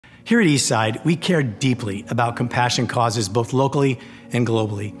Here at Eastside, we care deeply about compassion causes both locally and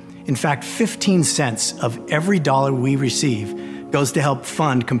globally. In fact, 15 cents of every dollar we receive goes to help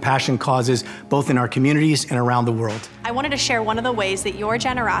fund compassion causes both in our communities and around the world. I wanted to share one of the ways that your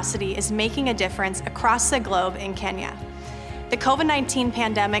generosity is making a difference across the globe in Kenya. The COVID-19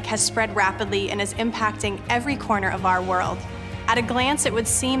 pandemic has spread rapidly and is impacting every corner of our world. At a glance, it would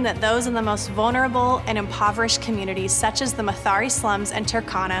seem that those in the most vulnerable and impoverished communities, such as the Mathare slums and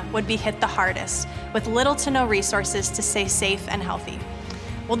Turkana, would be hit the hardest, with little to no resources to stay safe and healthy.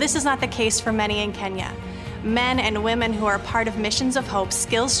 Well, this is not the case for many in Kenya. Men and women who are part of Missions of Hope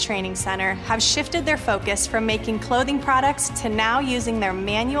Skills Training Center have shifted their focus from making clothing products to now using their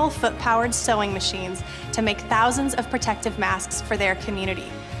manual foot-powered sewing machines to make thousands of protective masks for their community.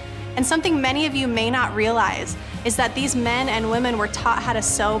 And something many of you may not realize is that these men and women were taught how to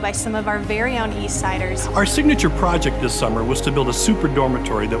sew by some of our very own Eastsiders. Our signature project this summer was to build a super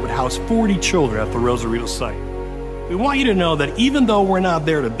dormitory that would house 40 children at the Rosarito site. We want you to know that even though we're not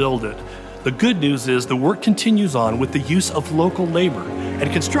there to build it, the good news is the work continues on with the use of local labor, and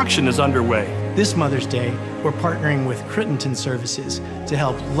construction is underway. This Mother's Day, we're partnering with Crittenton Services to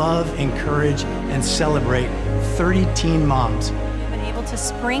help love, encourage, and celebrate 30 teen moms. We've been able to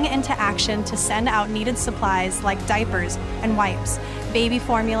spring into action to send out needed supplies like diapers and wipes, baby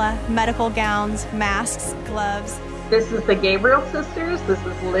formula, medical gowns, masks, gloves. This is the Gabriel sisters. This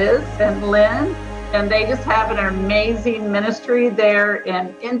is Liz and Lynn. And they just have an amazing ministry there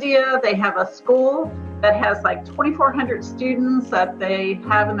in India. They have a school that has like 2,400 students that they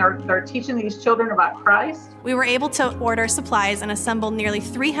have, and they're teaching these children about Christ. We were able to order supplies and assemble nearly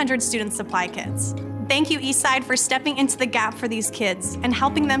 300 student supply kits. Thank you, Eastside, for stepping into the gap for these kids and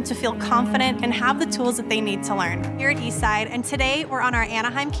helping them to feel confident and have the tools that they need to learn. Here at Eastside, and today we're on our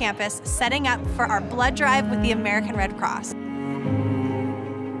Anaheim campus setting up for our blood drive with the American Red Cross.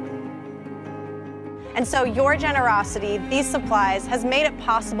 And so your generosity, these supplies, has made it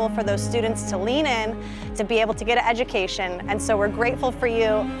possible for those students to lean in, to be able to get an education. And so we're grateful for you,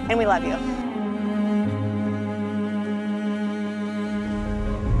 and we love you.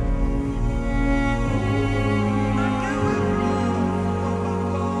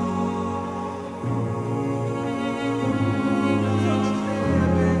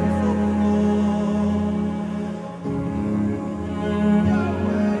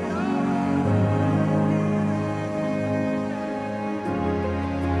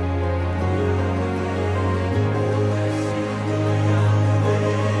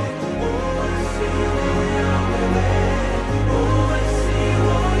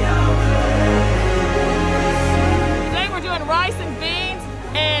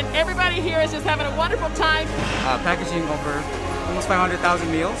 Everybody here is just having a wonderful time. Packaging over almost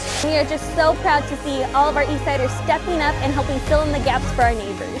 500,000 meals. We are just so proud to see all of our Eastsiders stepping up and helping fill in the gaps for our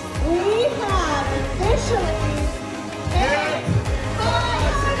neighbors. We have officially hit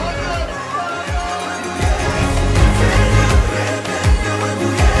 500